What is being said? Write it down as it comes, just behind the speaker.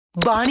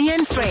Barney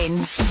and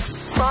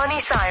Friends. Barney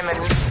Simon.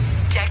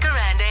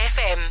 Jacaranda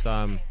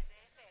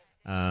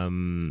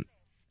FM.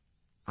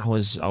 I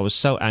was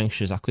so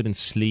anxious. I couldn't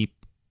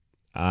sleep.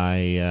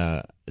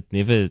 I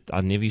never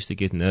used to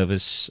get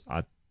nervous.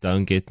 I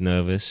don't get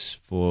nervous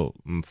for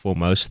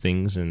most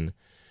things, and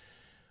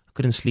I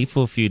couldn't sleep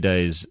for a few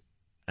days.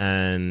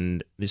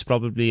 And there's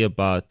probably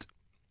about,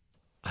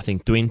 I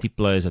think, 20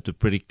 players that were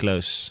pretty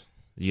close.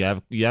 You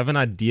have an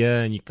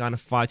idea, and you're kind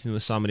of fighting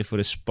with somebody for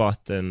a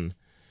spot, and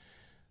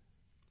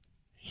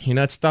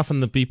it's tough on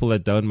the people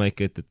that don't make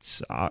it.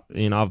 It's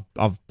I've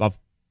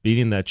been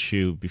in that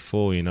shoe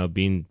before.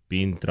 Being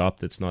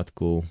dropped, it's not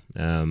cool.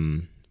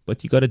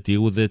 But you got to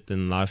deal with it,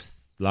 and life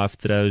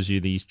throws you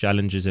these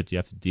challenges that you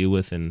have to deal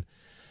with. And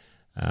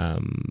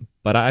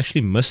but I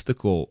actually missed the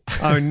call.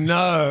 Oh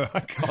no, I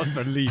can't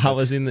believe it. I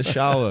was in the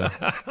shower.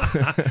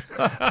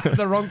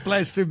 The wrong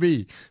place to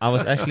be. I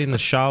was actually in the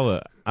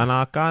shower, and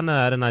I kind of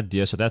had an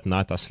idea. So that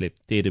night I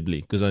slept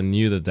terribly because I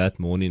knew that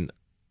morning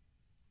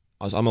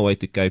I was on my way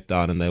to Cape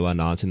Town, and they were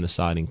announcing the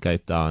side in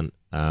Cape Town.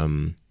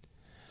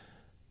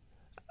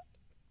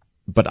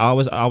 But I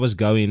was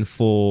announcing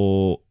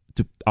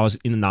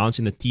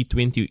the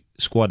T20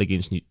 squad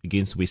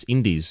against West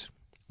Indies,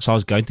 so I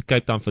was going to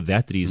Cape Town for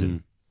that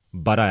reason.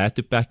 But I had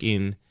to pack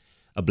in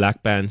a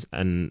black pants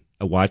and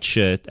a white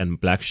shirt and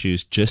black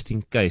shoes just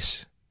in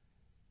case,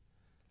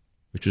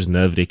 which was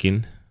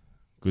nerve-wracking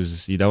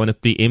because you don't want to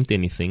preempt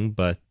anything,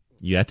 but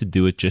you had to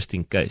do it just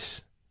in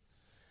case.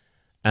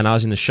 And I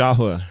was in the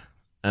shower,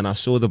 and I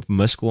saw the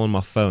missed call on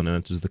my phone,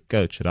 and it was the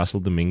coach, Russell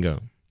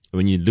Domingo.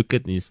 When you look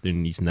at his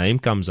name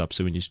comes up,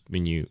 so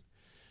when you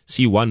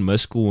see one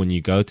missed call and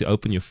you go to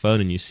open your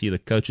phone and you see the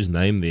coach's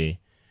name there,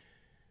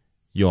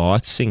 your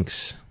heart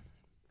sinks.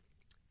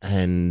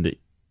 And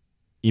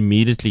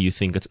immediately you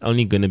think it's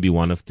only going to be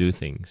one of two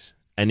things.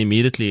 And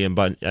immediately,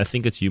 but I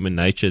think it's human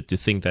nature to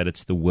think that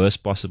it's the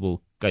worst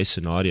possible case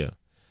scenario,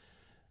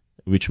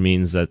 which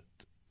means that,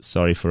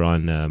 sorry,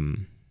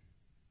 Farhan,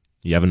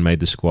 you haven't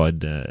made the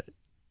squad.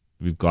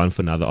 We've gone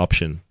for another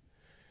option.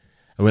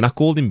 And when I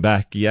called him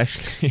back, he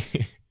actually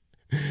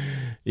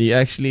he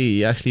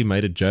actually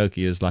made a joke.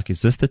 He was like,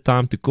 "Is this the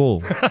time to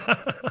call?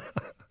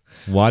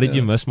 Why did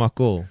you miss my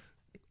call?"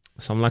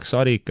 So I'm like,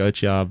 "Sorry,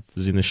 coach, I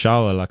was in the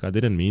shower. Like, I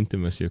didn't mean to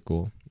miss your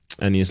call."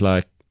 And he's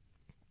like,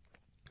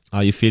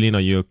 "Are you feeling? Are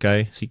you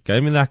okay?" So he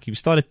gave me he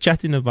started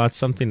chatting about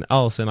something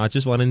else, and I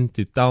just wanted him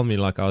to tell me,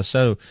 I was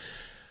so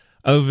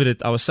over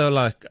it. I was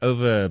so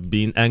over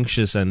being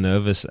anxious and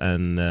nervous,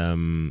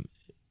 and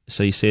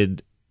so he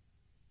said,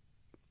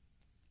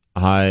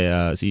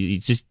 "Hi." So he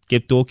just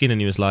kept talking,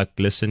 and he was like,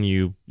 "Listen,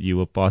 you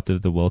were part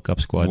of the World Cup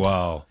squad.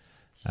 Wow.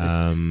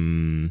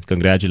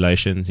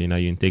 Congratulations. You're an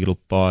integral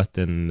part,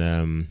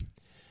 and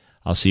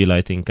I'll see you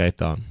later in Cape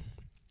Town."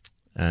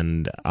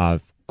 And I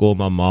called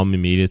my mom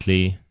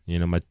immediately.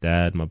 My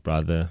dad, my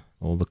brother,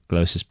 all the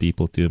closest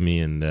people to me,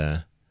 and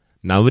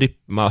nobody.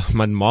 My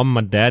mom,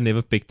 my dad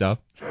never picked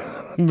up.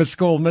 Miss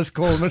call. My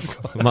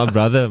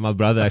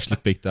brother actually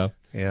picked up.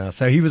 Yeah,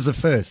 so he was the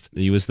first.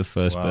 He was the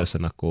first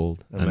person I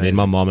called. Amazing. And then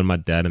my mom and my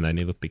dad, and they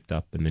never picked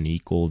up. And then he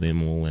called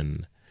them all.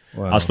 And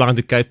I was flying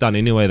to Cape Town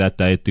anyway that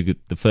day. To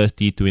get the first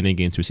T20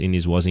 against West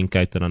Indies was in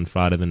Cape Town on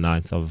Friday the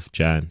 9th of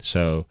Jan.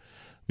 So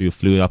we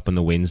flew up on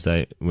the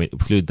Wednesday,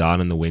 flew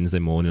down on the Wednesday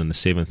morning on the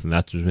 7th. And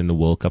that was when the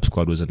World Cup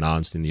squad was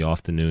announced in the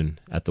afternoon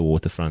at the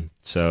waterfront.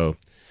 So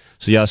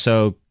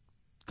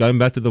going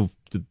back to the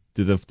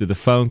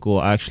phone call,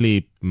 I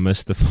actually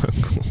missed the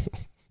phone call.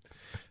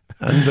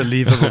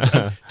 Unbelievable.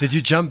 Did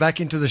you jump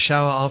back into the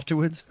shower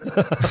afterwards?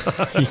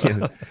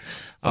 Yeah.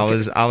 I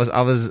was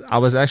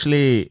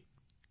actually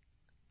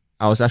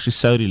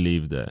so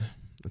relieved there.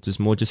 It was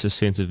more just a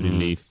sense of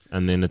relief,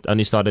 and then it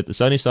only started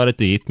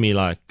to hit me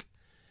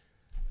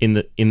in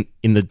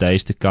the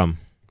days to come.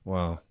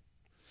 Wow.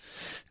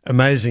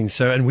 Amazing.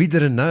 So, and we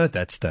didn't know at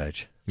that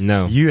stage.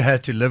 No. You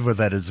had to live with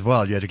that as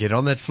well. You had to get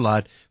on that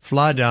flight,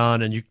 fly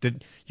down, and you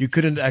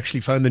couldn't actually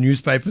phone the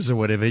newspapers or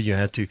whatever. You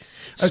had to.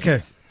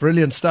 Okay.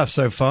 Brilliant stuff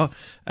so far.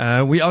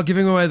 We are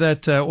giving away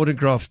that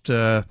autographed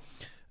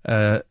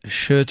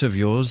shirt of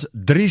yours.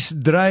 Dries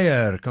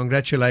Dreyer,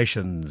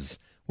 congratulations.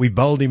 We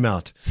bowled him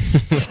out.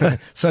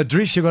 so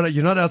Dries,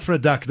 you're not out for a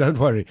duck, don't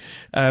worry.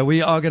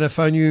 We are going to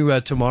phone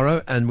you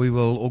tomorrow, and we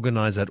will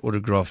organize that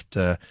autographed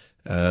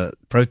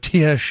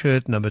Protea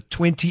shirt number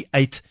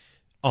 28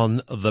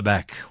 on the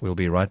back. We'll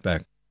be right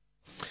back.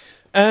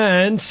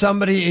 And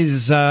somebody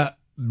is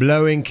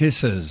blowing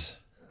kisses.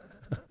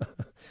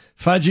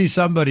 Fudgy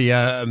somebody,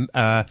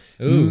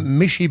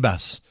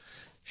 Mishibas.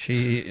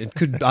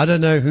 I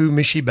don't know who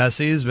Mishibas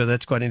is, but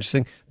that's quite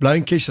interesting.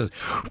 Blowing kisses.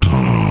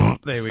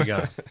 There we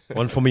go.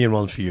 One for me and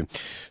one for you.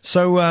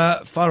 So,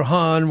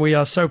 Farhan, we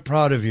are so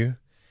proud of you.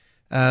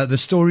 The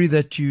story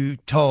that you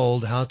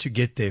told, how to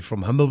get there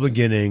from humble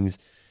beginnings,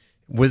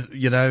 with,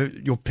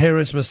 your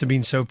parents must have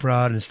been so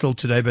proud and still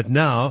today, but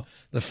now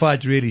the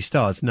fight really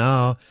starts.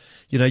 Now,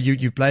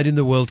 you played in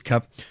the World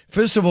Cup.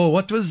 First of all,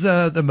 what was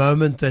the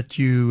moment that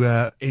you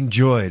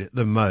enjoyed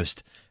the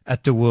most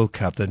at the World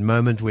Cup? That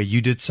moment where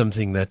you did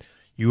something that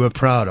you were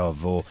proud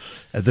of, or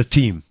the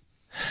team?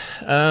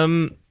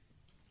 I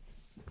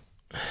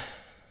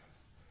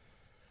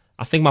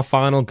think my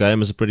final game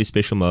was a pretty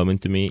special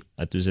moment to me.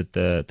 It was at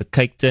the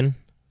Cake Tin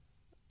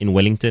in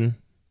Wellington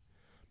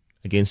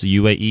against the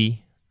UAE,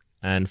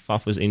 and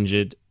Faf was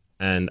injured,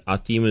 and our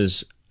team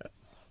was,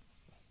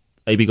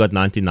 AB got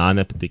 99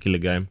 that particular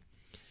game,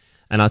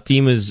 and our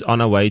team was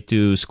on our way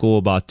to score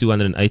about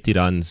 280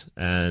 runs,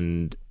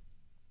 and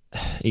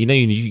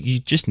you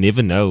just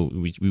never know.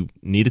 We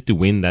needed to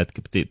win that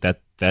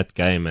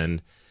game,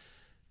 and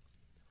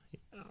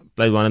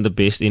played one of the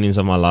best innings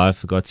of my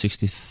life. Got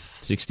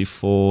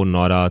 64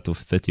 not out of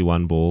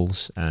 31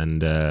 balls,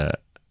 and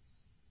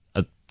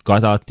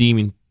got our team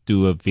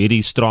into a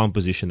very strong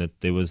position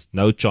that there was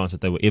no chance that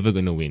they were ever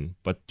going to win.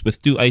 But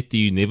with 280,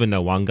 you never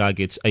know. One guy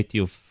gets 80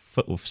 of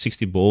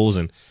 60 balls,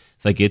 and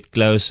they get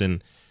close,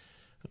 and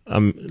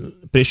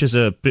pressure's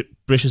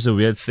a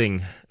weird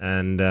thing,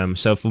 and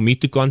so for me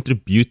to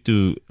contribute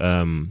to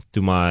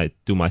my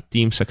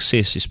team's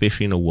success,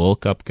 especially in a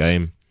World Cup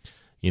game,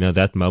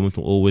 that moment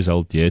will always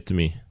hold dear to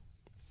me.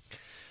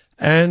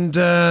 And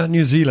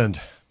New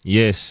Zealand,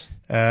 yes.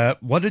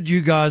 What did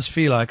you guys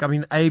feel like? I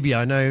mean, AB,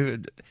 I know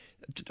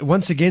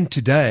once again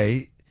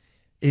today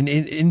in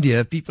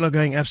India, people are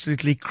going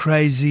absolutely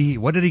crazy.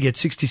 What did he get?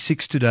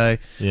 66 today.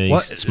 Yeah, he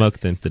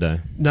smoked them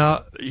today.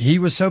 Now, he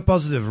was so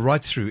positive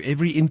right through.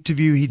 Every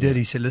interview he did,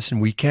 he said, listen,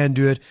 we can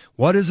do it.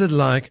 What is it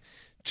like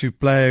to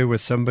play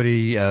with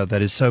somebody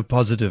that is so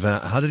positive?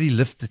 How did he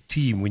lift the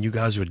team when you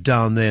guys were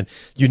down there?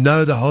 And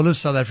the whole of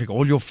South Africa,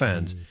 all your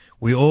fans,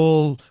 we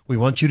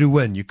want you to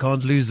win. You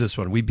can't lose this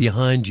one. We're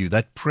behind you.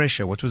 That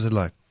pressure, what was it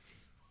like?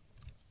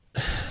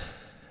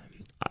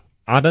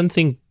 I don't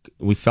think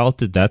we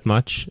felt it that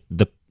much,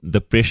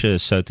 the pressure,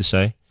 so to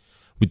say.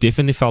 We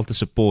definitely felt the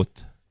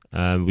support.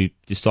 We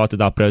started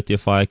our Protea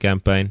Fire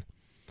campaign,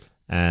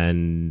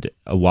 and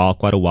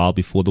quite a while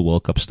before the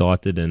World Cup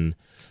started, and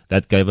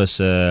that gave us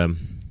gave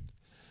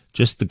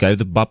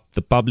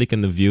the public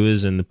and the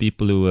viewers and the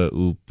people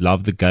who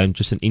loved the game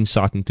just an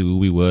insight into who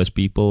we were as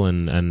people,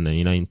 and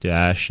into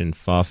Ash and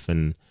Faf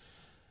and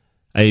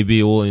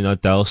AB, all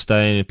Dale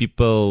Steyn, and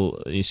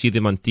people. You see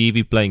them on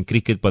TV playing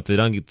cricket, but they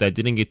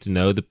didn't get to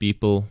know the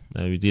people.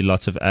 We did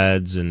lots of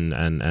ads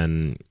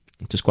and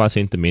just quite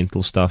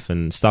sentimental stuff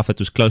and stuff that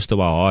was close to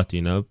our heart,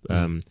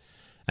 And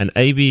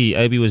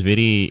AB was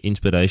very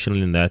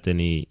inspirational in that,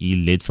 and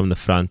he led from the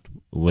front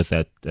with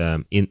that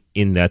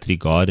in that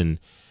regard. And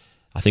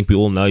I think we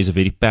all know he's a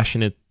very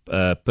passionate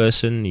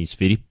person. He's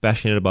very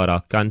passionate about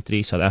our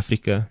country, South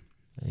Africa.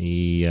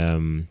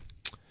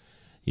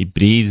 He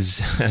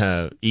breathes,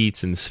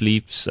 eats and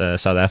sleeps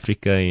South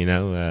Africa,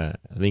 I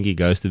think he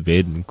goes to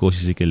bed and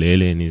causes a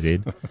ukulele in his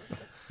head.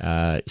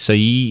 So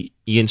he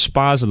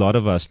inspires a lot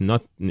of us,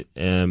 and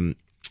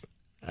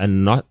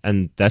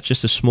that's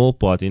just a small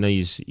part.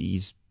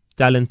 His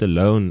talent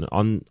alone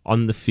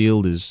on the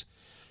field is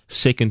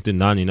second to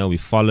none. We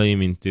follow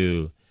him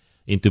into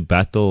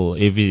battle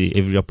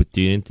every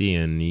opportunity,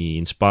 and he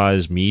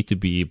inspires me to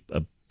be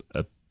a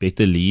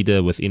better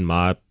leader within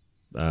my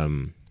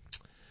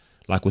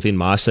within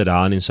my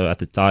surroundings. So at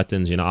the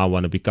Titans, I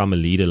want to become a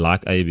leader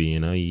like AB.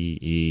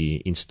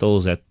 He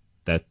instills that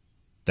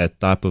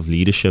type of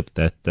leadership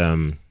that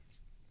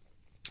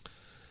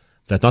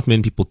not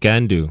many people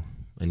can do,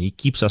 and he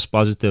keeps us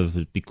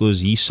positive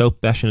because he's so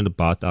passionate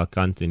about our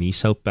country, and he's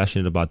so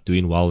passionate about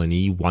doing well, and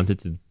we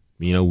wanted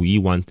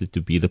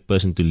to be the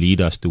person to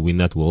lead us to win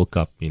that World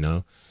Cup.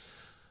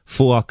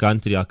 For our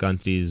country. Our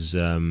country is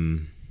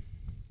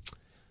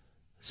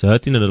it's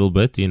hurting a little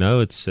bit,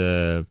 It's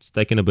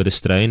taken a bit of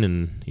strain,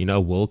 and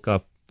World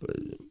Cup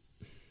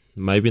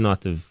might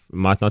not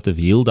have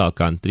healed our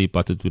country,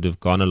 but it would have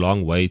gone a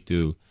long way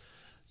to,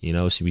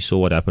 so we saw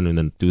what happened in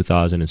the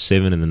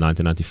 2007 and the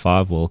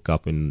 1995 World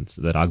Cup, and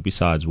the rugby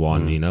sides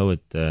won.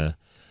 It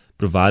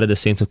provided a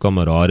sense of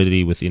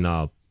camaraderie within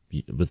our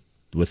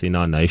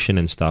nation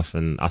and stuff.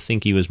 And I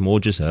think he was more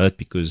just hurt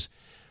because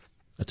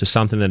it was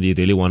something that he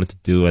really wanted to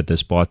do at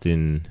this part,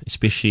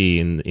 especially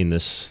in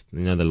this,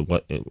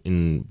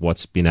 in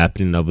what's been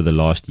happening over the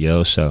last year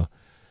or so.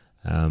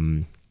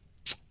 And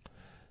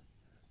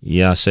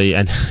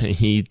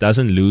he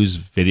doesn't lose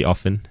very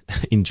often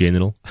in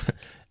general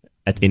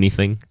at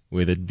anything,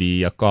 whether it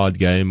be a card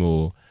game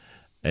or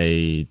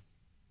a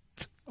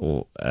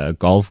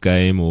golf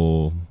game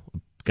or a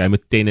game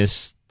of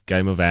tennis,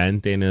 game of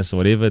hand tennis,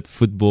 whatever. At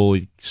football,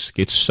 he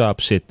gets so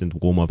upset in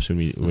warm-ups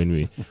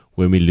when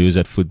we lose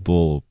at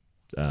football,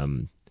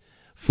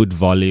 foot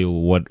volley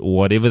or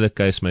whatever the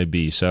case may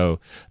be. So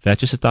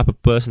that's just the type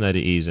of person that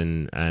he is,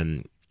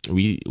 and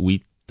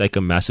we take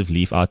a massive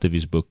leaf out of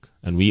his book,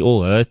 and we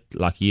all hurt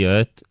like he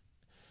hurt.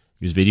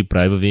 He was very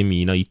brave of him.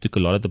 He took a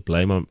lot of the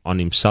blame on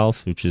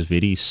himself, which is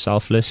very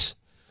selfless.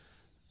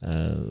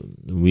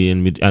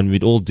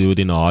 We'd all do it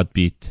in a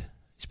heartbeat,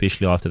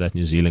 especially after that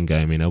New Zealand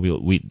game.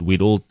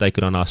 We'd all take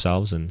it on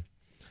ourselves, and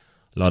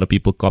a lot of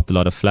people copped a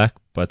lot of flack.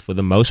 But for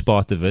the most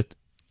part of it,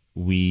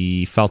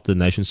 we felt the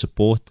nation's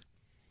support.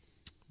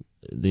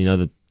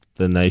 The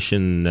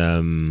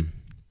nation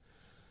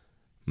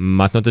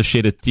might not have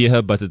shed a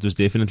tear, but it was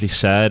definitely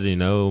sad,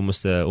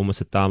 almost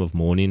a time of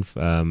mourning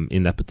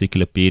in that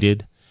particular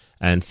period.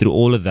 And through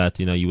all of that,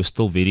 you were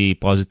still very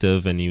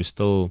positive, and you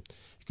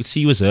could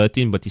see he was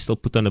hurting, but he still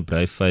put on a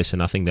brave face.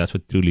 And I think that's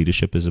what true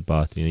leadership is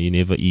about.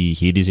 He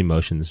hid his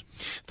emotions.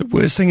 The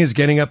worst thing is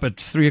getting up at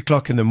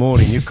 3:00 in the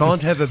morning. You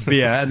can't have a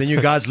beer, and then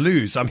you guys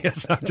lose. I mean,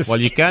 well,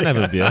 you can have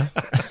a beer.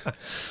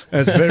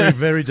 It's very,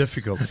 very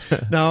difficult.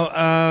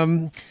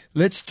 Now,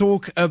 let's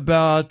talk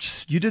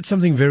about, you did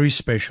something very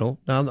special.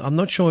 Now, I'm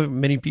not sure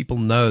many people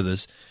know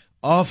this.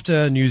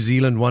 After New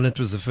Zealand won, it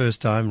was the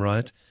first time,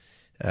 right?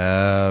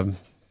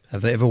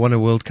 Have they ever won a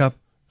World Cup?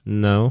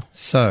 No.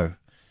 So,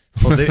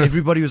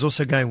 everybody was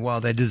also going, wow,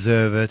 they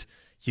deserve it.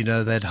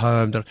 They're at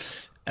home.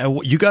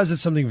 You guys did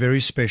something very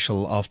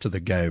special after the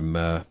game.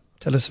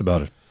 Tell us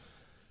about it.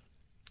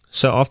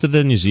 So after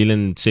the New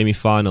Zealand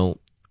semi-final,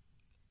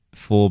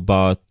 for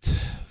about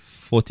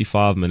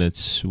 45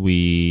 minutes,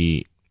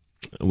 we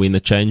were in the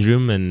change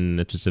room,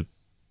 and it was a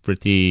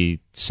pretty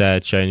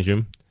sad change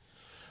room.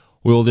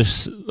 We all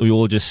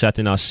just sat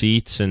in our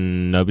seats,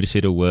 and nobody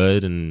said a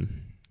word. And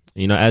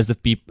as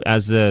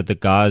the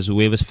guys,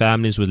 whoever's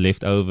families were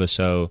left over,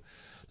 so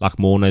like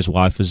Morne's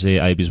wife was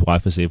there, Abe's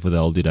wife was there for the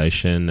whole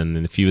duration, and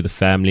then a few of the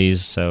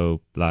families,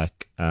 so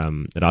like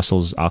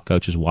Russell's, our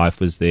coach's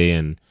wife, was there,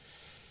 and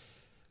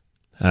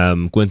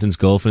Quentin's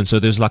girlfriend. So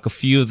there's like a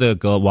few of the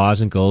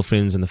wives and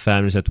girlfriends and the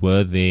families that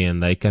were there,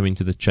 and they came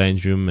into the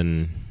change room,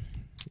 and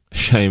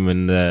shame.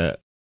 And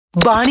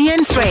Barney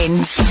and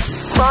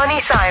Friends, Barney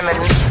Simon.